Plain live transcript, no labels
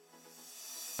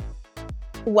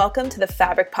Welcome to the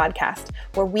Fabric Podcast,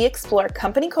 where we explore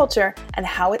company culture and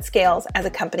how it scales as a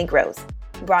company grows.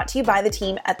 Brought to you by the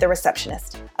team at The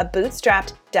Receptionist, a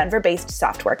bootstrapped, Denver-based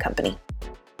software company.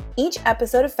 Each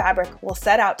episode of Fabric will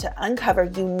set out to uncover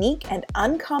unique and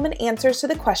uncommon answers to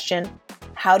the question,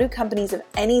 how do companies of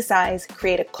any size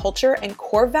create a culture and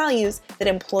core values that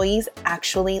employees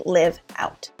actually live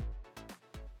out?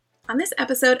 On this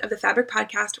episode of the Fabric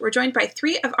Podcast, we're joined by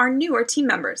three of our newer team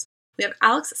members. We have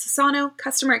Alex Sassano,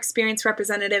 Customer Experience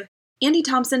Representative, Andy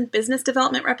Thompson, Business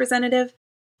Development Representative,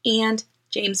 and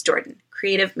James Jordan,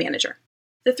 Creative Manager.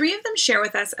 The three of them share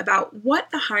with us about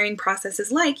what the hiring process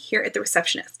is like here at The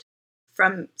Receptionist.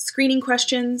 From screening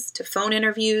questions to phone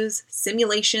interviews,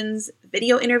 simulations,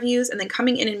 video interviews, and then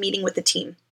coming in and meeting with the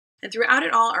team. And throughout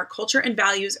it all, our culture and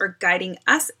values are guiding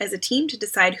us as a team to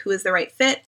decide who is the right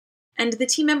fit. And the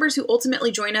team members who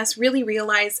ultimately join us really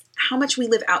realize how much we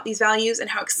live out these values and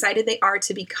how excited they are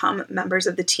to become members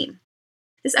of the team.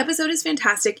 This episode is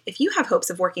fantastic if you have hopes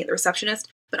of working at The Receptionist,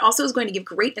 but also is going to give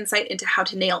great insight into how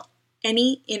to nail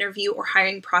any interview or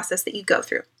hiring process that you go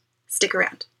through. Stick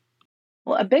around.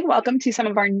 Well, a big welcome to some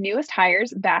of our newest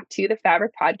hires back to the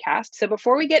Fabric Podcast. So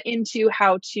before we get into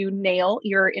how to nail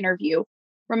your interview,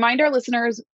 remind our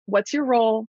listeners, what's your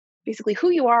role? Basically who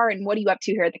you are and what are you up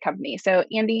to here at the company. So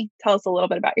Andy, tell us a little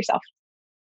bit about yourself.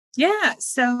 Yeah,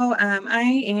 so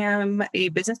I am a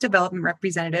business development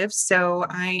representative. So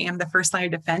I am the first line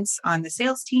of defense on the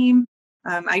sales team.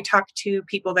 I talk to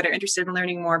people that are interested in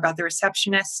learning more about the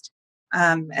receptionist.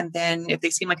 And then if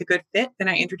they seem like a good fit, then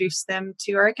I introduce them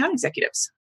to our account executives.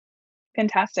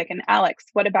 Fantastic. And Alex,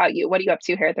 what about you? What are you up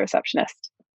to here at the receptionist?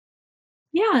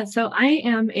 Yeah, so I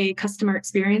am a customer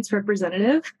experience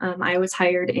representative. I was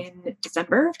hired in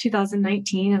December of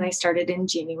 2019 and I started in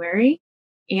January.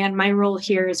 And my role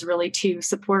here is really to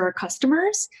support our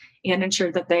customers and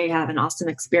ensure that they have an awesome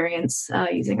experience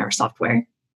using our software.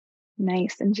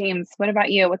 Nice. And James, what about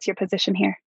you? What's your position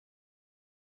here?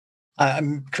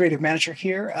 I'm creative manager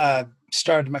here.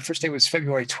 My first day was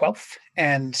February 12th,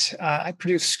 and I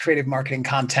produce creative marketing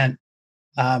content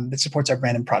that supports our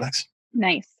brand and products.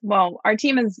 Nice. Well, our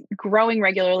team is growing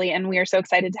regularly, and we are so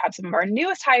excited to have some of our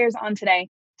newest hires on today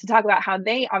to talk about how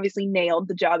they obviously nailed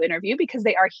the job interview because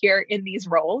they are here in these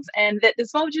roles. And that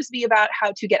this won't just be about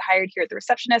how to get hired here at The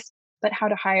Receptionist, but how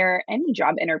to hire any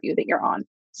job interview that you're on.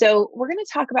 So we're going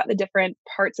to talk about the different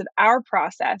parts of our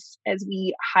process as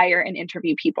we hire and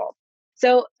interview people.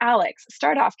 So Alex,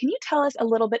 start off. Can you tell us a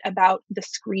little bit about the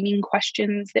screening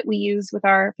questions that we use with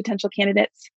our potential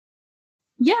candidates?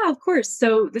 Yeah, of course.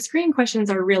 So the screening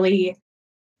questions are really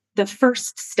the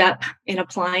first step in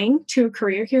applying to a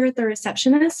career here at The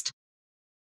Receptionist.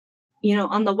 You know,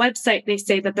 on the website, they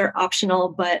say that they're optional,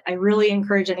 but I really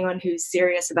encourage anyone who's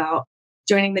serious about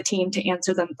joining the team to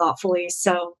answer them thoughtfully.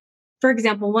 So, for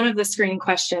example, one of the screening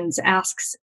questions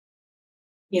asks,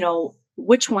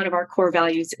 which one of our core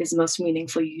values is most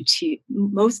meaningful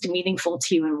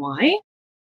to you and why?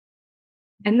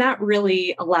 And that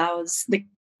really allows the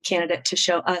candidate to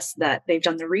show us that they've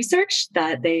done the research,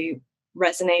 that they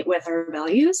resonate with our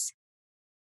values.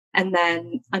 And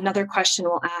then another question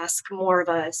will ask more of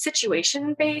a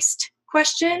situation-based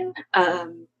question,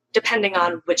 depending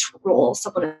on which role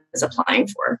someone is applying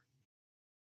for.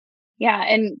 Yeah,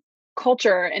 and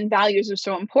culture and values are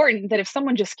so important that if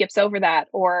someone just skips over that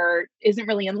or isn't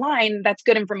really in line, that's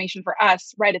good information for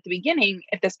us right at the beginning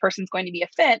if this person's going to be a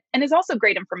fit, and is also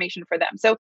great information for them.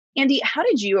 So Andy, how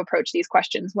did you approach these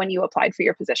questions when you applied for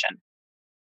your position?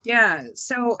 Yeah,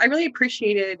 so I really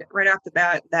appreciated right off the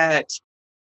bat that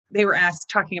they were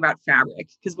talking about fabric,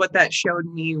 because what that showed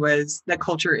me was that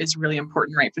culture is really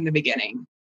important right from the beginning.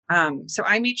 So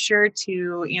I made sure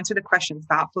to answer the questions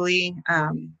thoughtfully.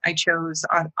 I chose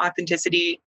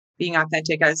authenticity, being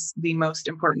authentic as the most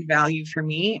important value for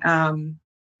me. And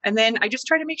then I just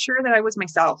try to make sure that I was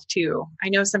myself too. I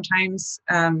know sometimes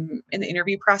in the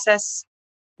interview process,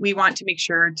 we want to make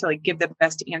sure to give the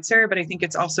best answer, but I think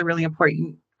it's also really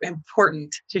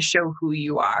important to show who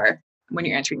you are when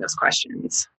you're answering those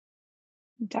questions.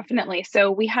 Definitely. So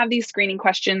we have these screening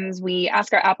questions. We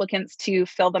ask our applicants to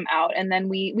fill them out, and then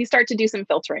we start to do some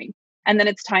filtering. And then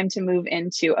it's time to move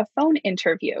into a phone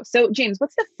interview. So James,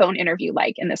 what's the phone interview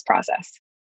like in this process?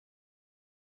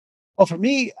 Well, for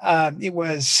me, it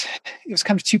was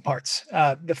kind of two parts.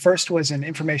 The first was an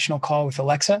informational call with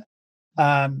Alexa.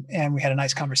 And we had a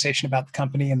nice conversation about the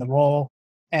company and the role.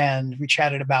 And we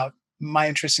chatted about my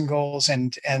interests and goals.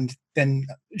 And then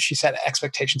she set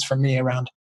expectations for me around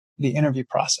the interview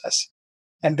process.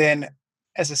 And then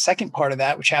as a second part of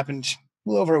that, which happened a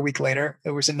little over a week later,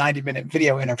 it was a 90-minute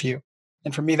video interview.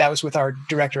 And for me, that was with our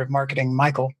director of marketing,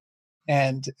 Michael.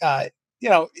 And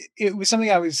it was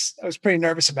something I was pretty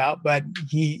nervous about, but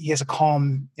he has a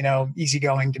calm,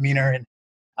 easygoing demeanor and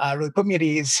really put me at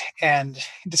ease. And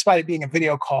despite it being a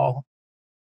video call,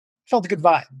 felt a good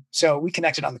vibe. So we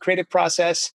connected on the creative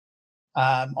process,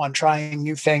 on trying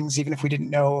new things, even if we didn't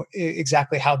know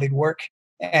exactly how they'd work.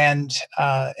 And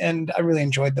I really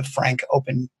enjoyed the frank,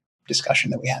 open discussion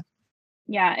that we had.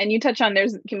 Yeah. And you touch on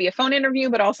can be a phone interview,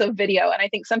 but also video. And I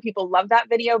think some people love that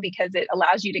video because it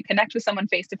allows you to connect with someone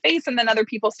face to face. And then other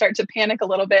people start to panic a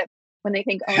little bit when they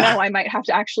think, oh no, I might have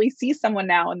to actually see someone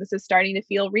now. And this is starting to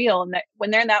feel real. And that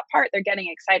when they're in that part, they're getting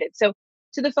excited. So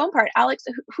to the phone part, Alex,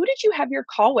 who did you have your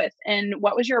call with? And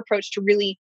what was your approach to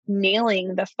really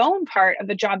nailing the phone part of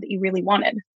the job that you really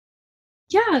wanted?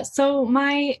 Yeah, so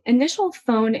my initial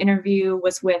phone interview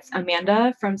was with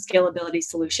Amanda from Scalability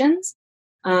Solutions.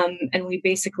 And we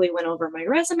basically went over my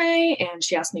resume and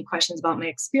she asked me questions about my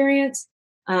experience.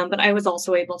 But I was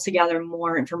also able to gather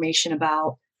more information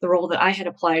about the role that I had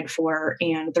applied for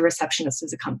and the receptionist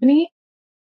as a company.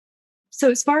 So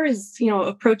as far as,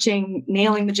 approaching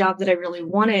nailing the job that I really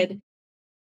wanted,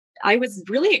 I was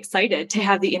really excited to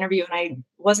have the interview and I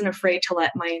wasn't afraid to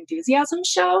let my enthusiasm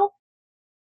show.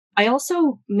 I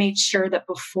also made sure that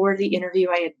before the interview,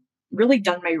 I had really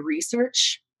done my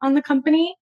research on the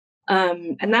company.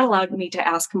 And that allowed me to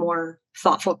ask more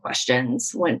thoughtful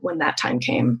questions when that time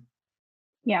came.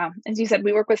 Yeah. As you said,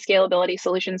 we work with Scalability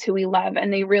Solutions, who we love,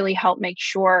 and they really help make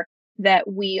sure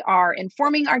that we are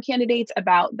informing our candidates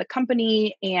about the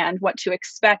company and what to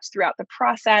expect throughout the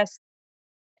process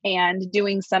and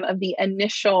doing some of the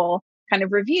initial kind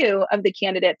of review of the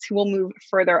candidates who will move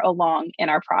further along in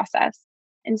our process.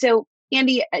 And so,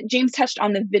 Andy, James touched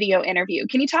on the video interview.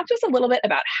 Can you talk to us a little bit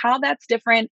about how that's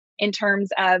different in terms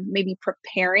of maybe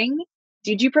preparing?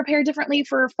 Did you prepare differently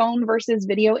for a phone versus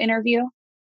video interview?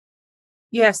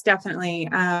 Yes, definitely.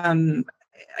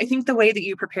 I think the way that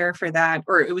you prepare for that,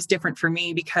 or it was different for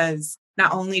me because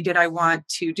not only did I want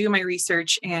to do my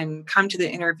research and come to the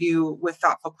interview with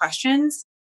thoughtful questions,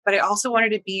 but I also wanted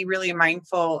to be really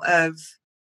mindful of,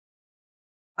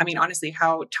 honestly,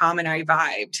 how Tom and I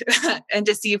vibed and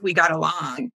to see if we got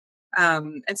along.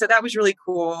 And so that was really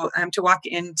cool to walk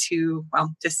into,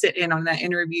 to sit in on that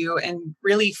interview and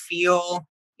really feel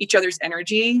each other's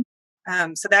energy.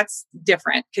 So that's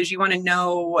different because you want to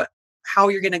know how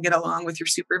you're going to get along with your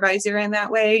supervisor in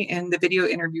that way. And the video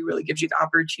interview really gives you the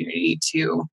opportunity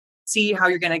to see how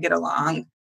you're going to get along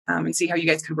and see how you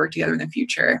guys could work together in the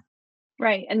future.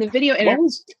 Right. And the video interview.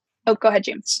 Oh, go ahead,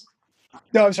 James.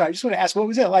 No, I'm sorry. I just want to ask, what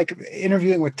was it like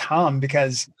interviewing with Tom?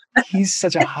 Because he's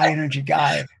such a high energy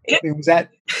guy. Was that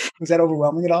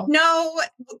overwhelming at all? No,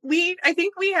 I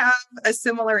think we have a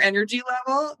similar energy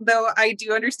level, though I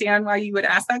do understand why you would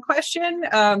ask that question.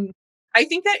 I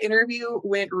think that interview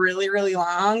went really, really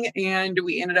long and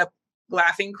we ended up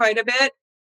laughing quite a bit,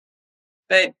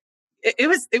 but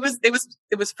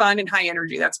it was fun and high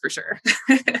energy. That's for sure.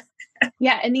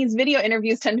 Yeah. And these video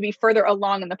interviews tend to be further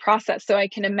along in the process. So I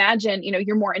can imagine,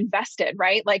 you're more invested,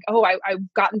 right? Like, oh,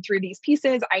 I've gotten through these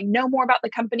pieces. I know more about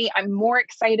the company. I'm more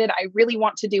excited. I really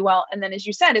want to do well. And then, as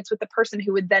you said, it's with the person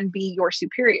who would then be your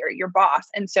superior, your boss.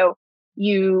 And so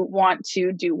you want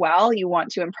to do well, you want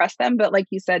to impress them. But like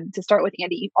you said, to start with,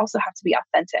 Andy, you also have to be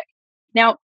authentic.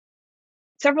 Now,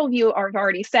 several of you have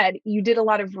already said you did a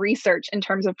lot of research in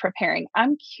terms of preparing.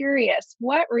 I'm curious,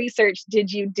 what research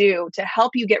did you do to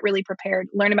help you get really prepared,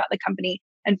 learn about the company,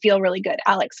 and feel really good?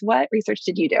 Alex, what research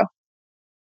did you do?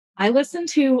 I listened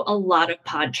to a lot of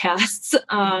podcasts.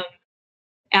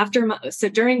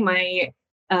 During my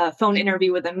phone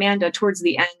interview with Amanda, towards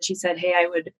the end, she said, "Hey, I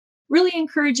would really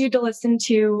encourage you to listen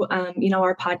to,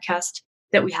 our podcast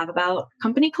that we have about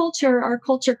company culture, our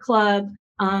culture club."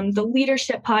 The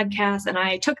leadership podcast. And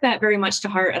I took that very much to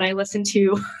heart and I listened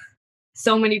to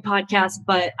so many podcasts,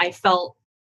 but I felt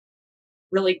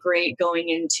really great going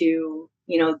into,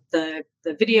 the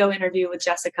video interview with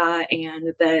Jessica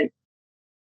and the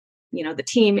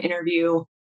team interview,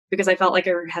 because I felt like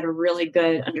I had a really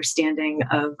good understanding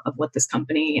of what this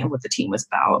company and what the team was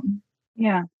about.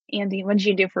 Yeah. Andy, what did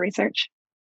you do for research?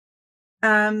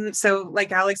 So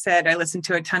like Alex said, I listened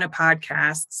to a ton of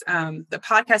podcasts. The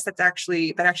podcast that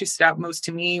actually stood out most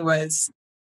to me was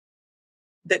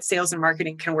that sales and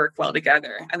marketing can work well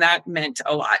together. And that meant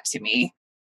a lot to me.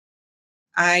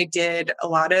 I did a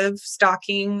lot of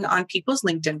stalking on people's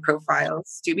LinkedIn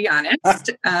profiles, to be honest.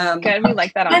 Good. We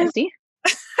like that honesty.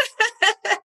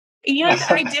 And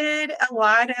I did a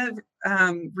lot of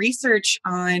research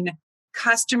on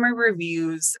customer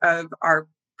reviews of our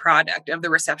product, of the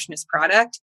Receptionist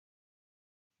product,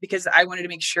 because I wanted to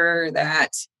make sure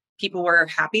that people were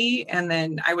happy. And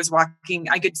then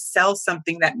I could sell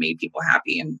something that made people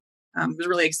happy. And was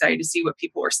really excited to see what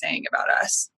people were saying about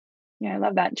us. Yeah, I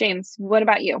love that. James, what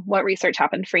about you? What research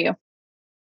happened for you?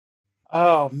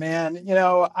 Oh man,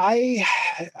 I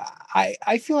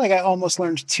feel like I almost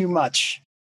learned too much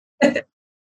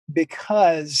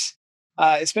because,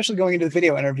 especially going into the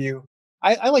video interview,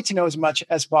 I like to know as much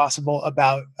as possible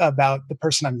about the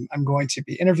person I'm going to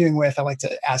be interviewing with. I like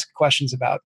to ask questions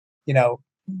about,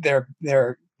 their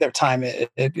time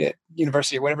at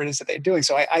university or whatever it is that they're doing.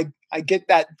 So I get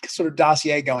that sort of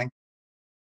dossier going.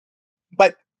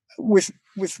 But with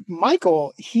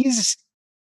Michael, he's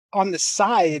on the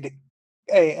side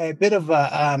a bit of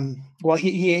a well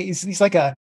he's like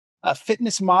a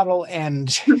fitness model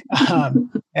and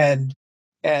and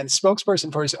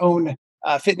spokesperson for his own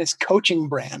fitness coaching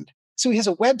brand. So he has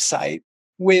a website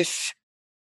with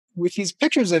these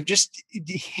pictures of just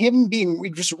him being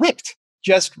just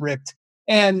ripped.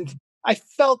 And I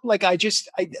felt like I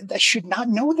should not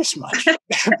know this much.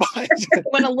 but,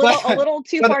 Went a but, little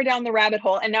too but far down the rabbit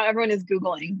hole, and now everyone is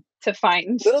Googling to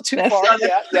find a little too this. far.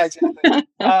 Yeah, exactly.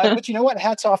 But you know what?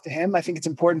 Hats off to him. I think it's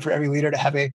important for every leader to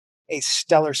have a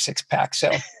stellar six pack.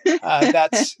 So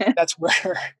that's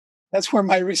where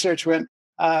my research went.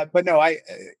 But no,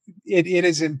 it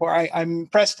is important. I'm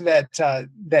impressed that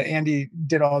that Andy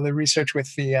did all the research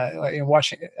with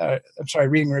the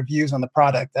reading reviews on the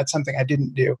product. That's something I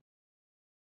didn't do.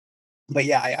 But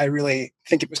yeah, I really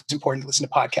think it was important to listen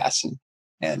to podcasts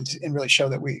and really show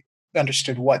that we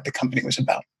understood what the company was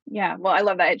about. Yeah, well, I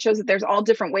love that. It shows that there's all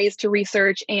different ways to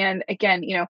research. And again,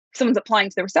 if someone's applying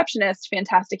to the receptionist,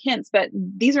 fantastic hints, but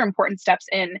these are important steps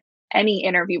in any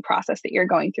interview process that you're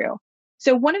going through.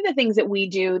 So one of the things that we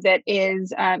do that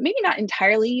is maybe not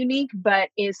entirely unique, but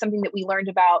is something that we learned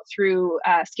about through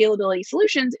Scalability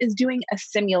Solutions is doing a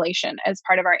simulation as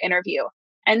part of our interview.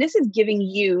 And this is giving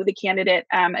you, the candidate,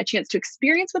 a chance to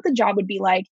experience what the job would be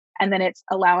like. And then it's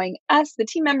allowing us, the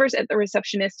team members at the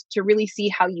receptionist, to really see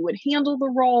how you would handle the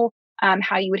role,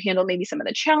 how you would handle maybe some of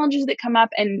the challenges that come up,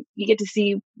 and you get to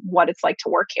see what it's like to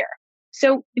work here.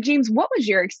 So, James, what was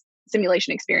your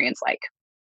simulation experience like?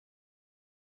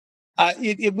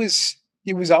 It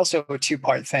was also a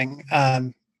two-part thing,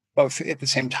 both at the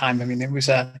same time. I mean, it was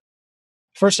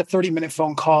first a 30-minute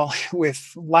phone call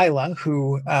with Lila,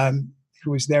 who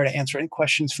was there to answer any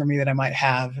questions for me that I might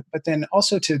have, but then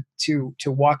also to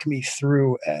walk me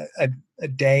through a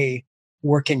day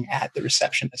working at the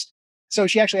receptionist. So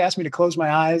she actually asked me to close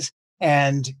my eyes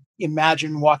and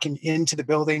imagine walking into the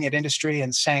building at industry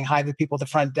and saying hi to the people at the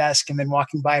front desk, and then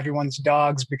walking by everyone's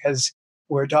dogs because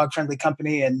we're a dog-friendly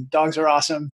company and dogs are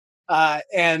awesome.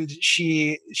 And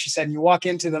she said, you walk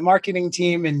into the marketing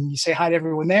team and you say hi to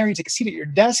everyone there. You take a seat at your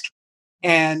desk,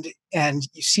 and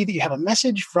you see that you have a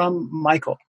message from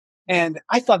Michael. And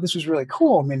I thought this was really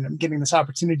cool. I mean, I'm getting this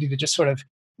opportunity to just sort of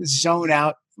zone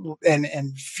out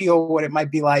and feel what it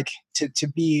might be like to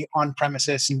be on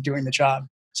premises and doing the job.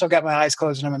 So I've got my eyes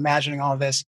closed and I'm imagining all of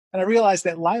this. And I realized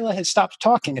that Lila had stopped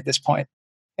talking at this point.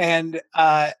 And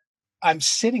I'm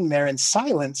sitting there in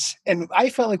silence. And I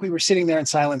felt like we were sitting there in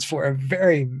silence for a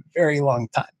very, very long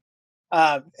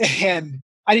time. And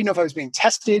I didn't know if I was being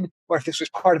tested or if this was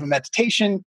part of a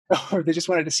meditation or if they just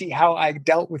wanted to see how I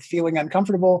dealt with feeling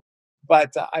uncomfortable.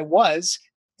 But I was.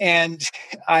 And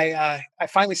I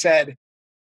finally said,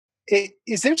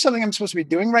 is there something I'm supposed to be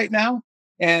doing right now?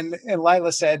 And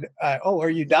Lila said, oh, are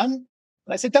you done?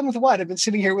 And I said, done with what? I've been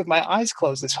sitting here with my eyes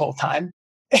closed this whole time.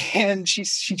 And she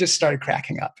just started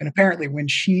cracking up. And apparently when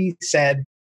she said,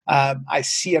 I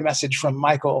see a message from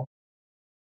Michael,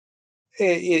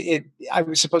 I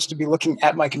was supposed to be looking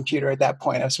at my computer at that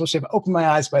point. I was supposed to have opened my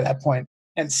eyes by that point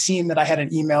and seen that I had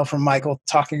an email from Michael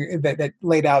talking that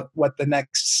laid out what the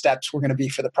next steps were going to be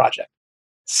for the project.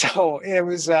 So it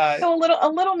was so a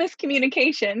little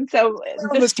miscommunication. So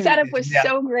the setup was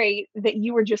so great that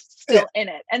you were just still in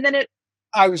it, and then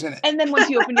I was in it. And then once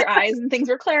you opened your eyes and things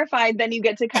were clarified, then you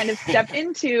get to kind of step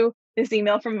into this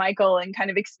email from Michael and kind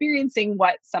of experiencing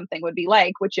what something would be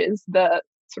like, which is the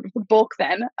sort of the bulk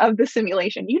then of the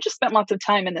simulation. You just spent lots of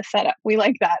time in the setup. We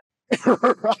like that.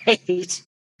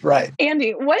 Right.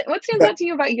 Andy, what stands out to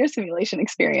you about your simulation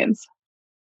experience?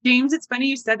 James, it's funny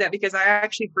you said that because I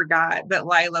actually forgot that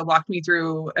Lila walked me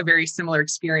through a very similar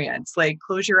experience. Like,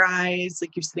 close your eyes,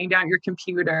 like you're sitting down at your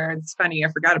computer. It's funny,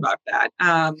 I forgot about that.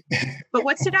 But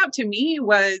what stood out to me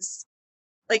was,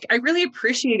 like, I really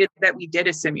appreciated that we did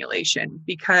a simulation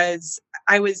because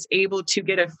I was able to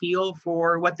get a feel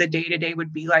for what the day-to-day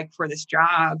would be like for this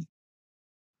job.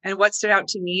 And what stood out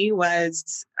to me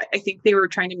was, I think they were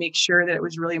trying to make sure that it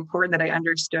was really important that I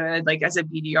understood, like, as a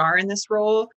BDR in this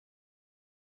role,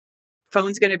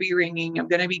 phone's going to be ringing. I'm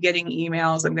going to be getting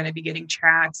emails. I'm going to be getting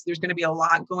chats. There's going to be a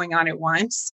lot going on at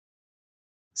once.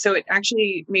 So it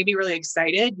actually made me really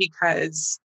excited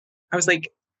because I was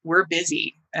like, we're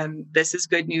busy and this is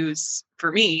good news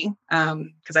for me.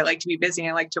 Because I like to be busy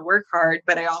and I like to work hard,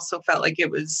 but I also felt like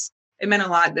it meant a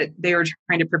lot that they were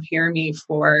trying to prepare me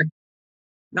for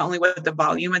not only what the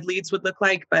volume of leads would look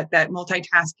like, but that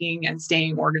multitasking and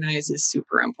staying organized is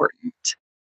super important.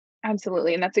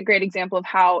 Absolutely. And that's a great example of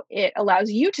how it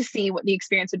allows you to see what the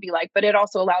experience would be like, but it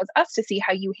also allows us to see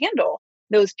how you handle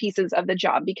those pieces of the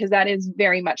job, because that is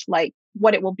very much like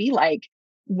what it will be like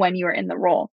when you're in the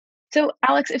role. So,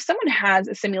 Alex, if someone has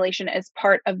a simulation as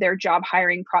part of their job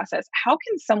hiring process, how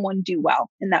can someone do well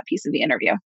in that piece of the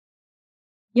interview?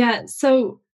 Yeah.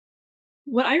 So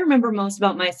what I remember most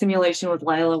about my simulation with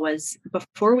Lila was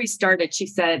before we started, she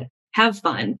said, have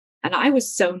fun. And I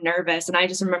was so nervous. And I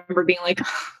just remember being like,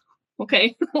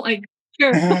 okay, like,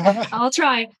 sure, I'll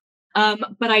try.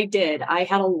 But I did. I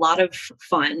had a lot of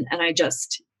fun and I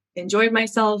just enjoyed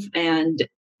myself. And,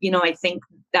 I think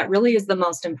that really is the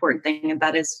most important thing. And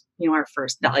that is, our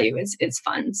first value is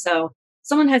fun. So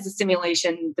someone has a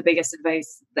simulation, the biggest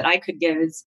advice that I could give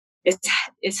is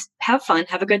have fun,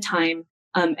 have a good time,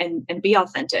 and be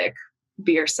authentic,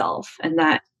 be yourself. And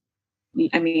that's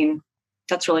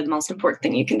really the most important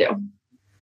thing you can do.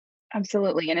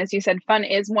 Absolutely. And as you said, fun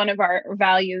is one of our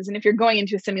values. And if you're going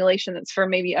into a simulation that's for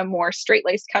maybe a more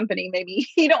straight-laced company, maybe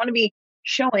you don't want to be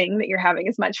showing that you're having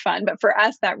as much fun. But for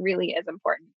us, that really is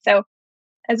important. So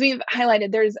as we've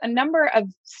highlighted, there's a number of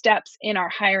steps in our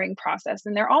hiring process,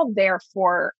 and they're all there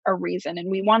for a reason. And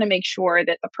we want to make sure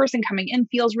that the person coming in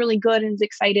feels really good and is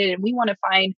excited, and we want to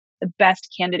find the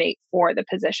best candidate for the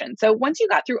position. So once you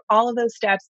got through all of those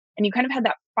steps and you kind of had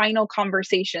that final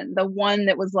conversation, the one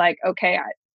that was like, okay,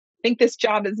 I think this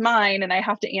job is mine and I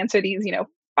have to answer these,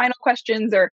 final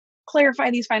questions or clarify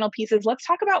these final pieces. Let's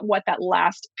talk about what that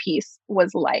last piece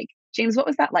was like. James, what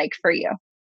was that like for you?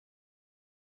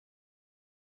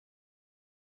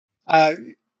 Uh,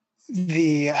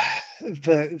 the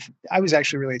I was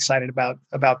actually really excited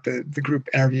about the group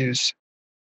interviews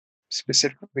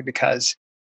specifically because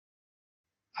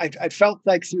I felt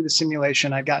like through the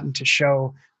simulation I'd gotten to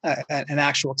show an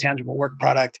actual tangible work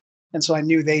product, and so I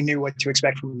knew they knew what to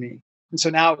expect from me. And so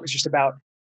now it was just about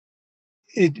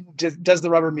does the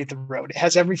rubber meet the road? It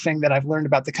has everything that I've learned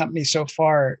about the company so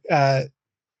far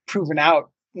proven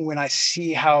out when I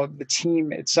see how the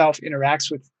team itself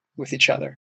interacts with each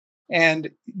other. And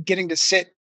getting to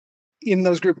sit in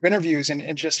those group interviews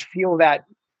and just feel the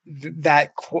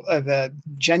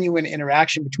genuine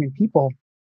interaction between people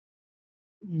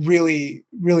really,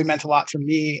 really meant a lot for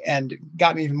me and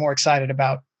got me even more excited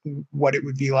about what it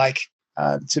would be like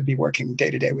to be working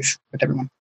day to day with everyone.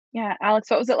 Yeah. Alex,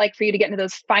 what was it like for you to get into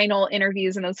those final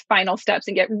interviews and those final steps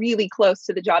and get really close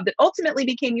to the job that ultimately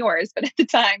became yours, but at the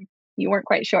time you weren't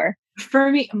quite sure?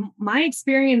 For me, my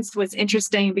experience was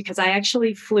interesting because I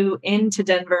actually flew into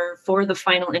Denver for the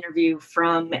final interview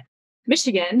from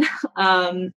Michigan.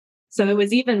 So it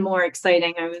was even more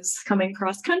exciting. I was coming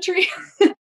cross country.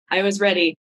 I was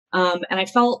ready. And I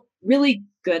felt really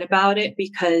good about it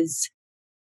because,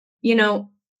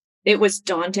 it was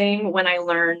daunting when I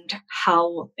learned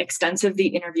how extensive the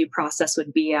interview process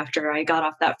would be after I got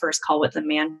off that first call with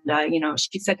Amanda.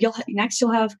 She said,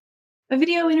 you'll have a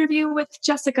video interview with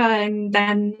Jessica, and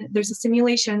then there's a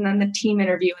simulation, and the team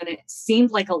interview. And it seemed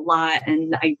like a lot.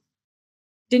 And I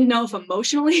didn't know if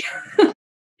emotionally,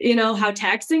 how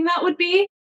taxing that would be.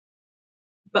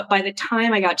 But by the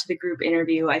time I got to the group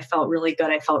interview, I felt really good.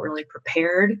 I felt really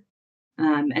prepared.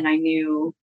 And I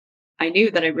knew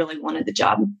that I really wanted the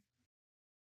job.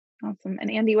 Awesome. And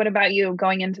Andy, what about you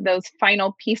going into those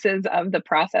final pieces of the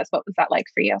process? What was that like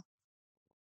for you?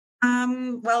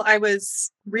 Well, I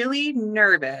was really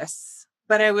nervous,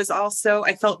 but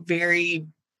I felt very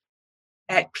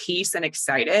at peace and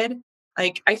excited.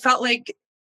 Like I felt like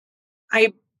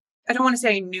I don't want to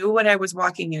say I knew what I was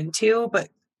walking into, but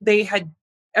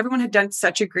everyone had done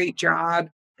such a great job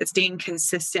at staying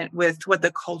consistent with what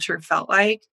the culture felt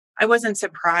like. I wasn't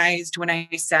surprised when I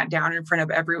sat down in front of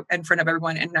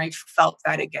everyone and I felt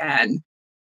that again.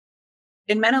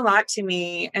 It meant a lot to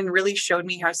me and really showed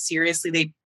me how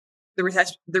seriously the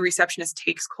receptionist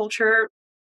takes culture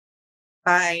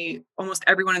by almost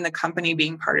everyone in the company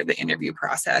being part of the interview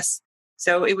process.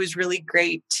 So it was really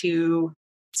great to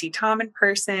see Tom in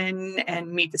person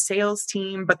and meet the sales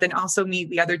team, but then also meet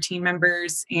the other team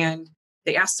members. And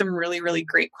they asked some really, really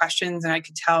great questions. And I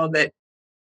could tell that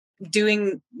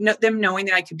them knowing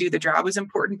that I could do the job was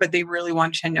important, but they really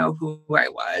wanted to know who I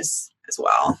was as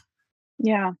well.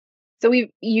 Yeah. So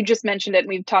you just mentioned it, and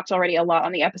we've talked already a lot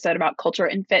on the episode about culture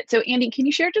and fit. So Andy, can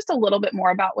you share just a little bit more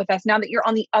about with us now that you're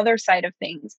on the other side of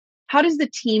things? How does the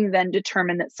team then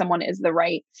determine that someone is the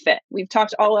right fit? We've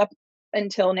talked all up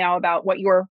until now about what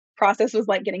your process was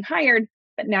like getting hired,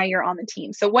 but now you're on the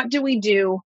team. So what do we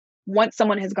do once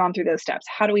someone has gone through those steps?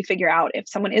 How do we figure out if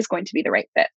someone is going to be the right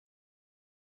fit?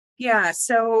 Yeah,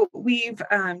 so we've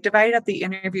divided up the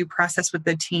interview process with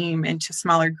the team into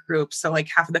smaller groups. So like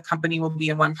half of the company will be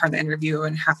in one part of the interview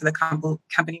and half of the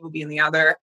company will be in the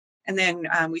other. And then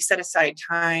we set aside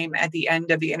time at the end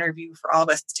of the interview for all of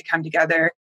us to come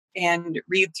together and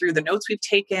read through the notes we've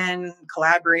taken,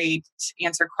 collaborate,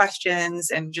 answer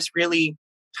questions, and just really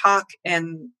talk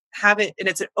and have it. And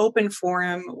it's an open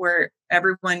forum where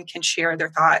everyone can share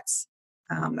their thoughts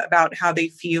about how they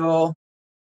feel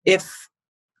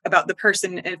about the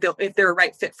person, if they're a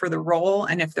right fit for the role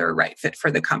and if they're a right fit for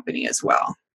the company as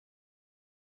well.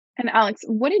 And Alex,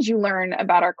 what did you learn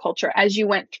about our culture as you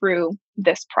went through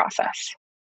this process?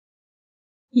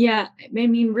 Yeah, I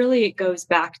mean, really, it goes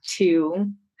back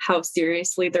to how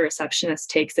seriously the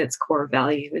receptionist takes its core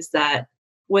values that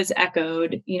was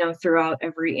echoed, throughout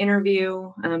every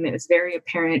interview. It was very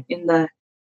apparent in the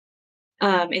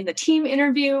team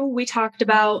interview. We talked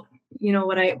about,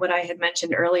 what I had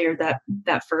mentioned earlier,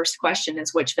 that first question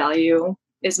is which value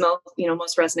is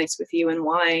most resonates with you and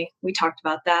why. We talked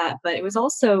about that, but it was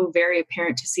also very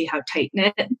apparent to see how tight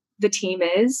knit the team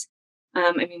is.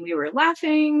 We were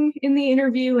laughing in the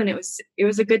interview, and it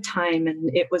was a good time,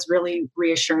 and it was really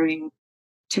reassuring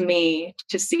to me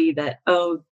to see that,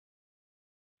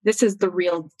 this is the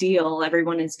real deal.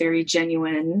 Everyone is very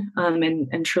genuine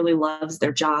and truly loves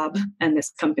their job and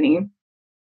this company.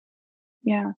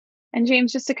 Yeah. And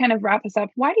James, just to kind of wrap us up,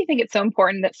 why do you think it's so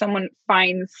important that someone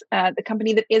finds the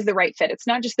company that is the right fit? It's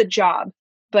not just the job,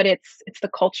 but it's the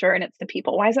culture and it's the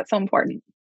people. Why is that so important?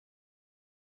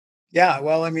 Yeah,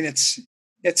 well, it's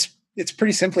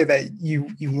pretty simply that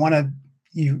you want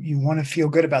to feel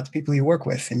good about the people you work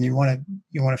with, and you want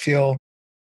to feel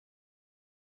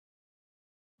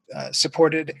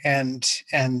supported, and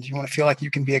you want to feel like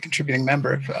you can be a contributing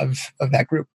member of that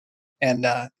group. And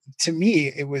to me,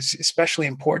 it was especially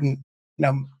important.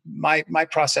 My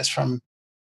process from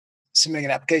submitting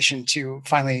an application to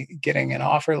finally getting an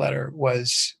offer letter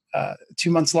was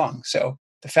 2 months long. So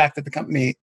the fact that the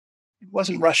company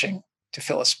wasn't rushing to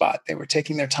fill a spot, they were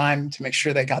taking their time to make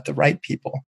sure they got the right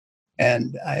people.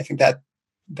 And I think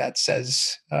that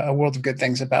says a world of good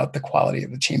things about the quality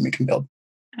of the team we can build.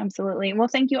 Absolutely. Well,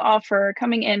 thank you all for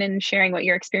coming in and sharing what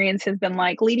your experience has been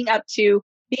like leading up to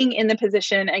being in the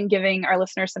position and giving our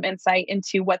listeners some insight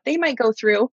into what they might go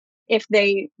through if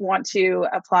they want to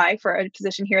apply for a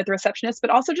position here at the Receptionist, but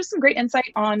also just some great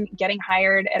insight on getting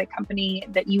hired at a company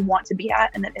that you want to be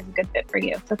at and that is a good fit for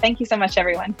you. So thank you so much,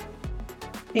 everyone.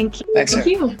 Thank you. Thanks, Thank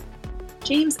you.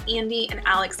 James, Andy, and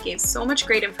Alex gave so much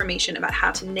great information about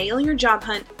how to nail your job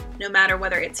hunt, no matter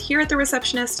whether it's here at the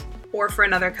Receptionist or for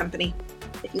another company.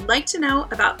 If you'd like to know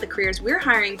about the careers we're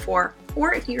hiring for,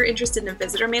 or if you're interested in a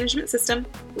visitor management system,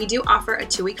 we do offer a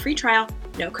 2-week free trial,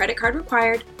 no credit card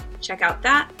required. Check out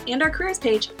that and our careers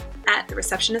page at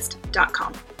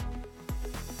thereceptionist.com.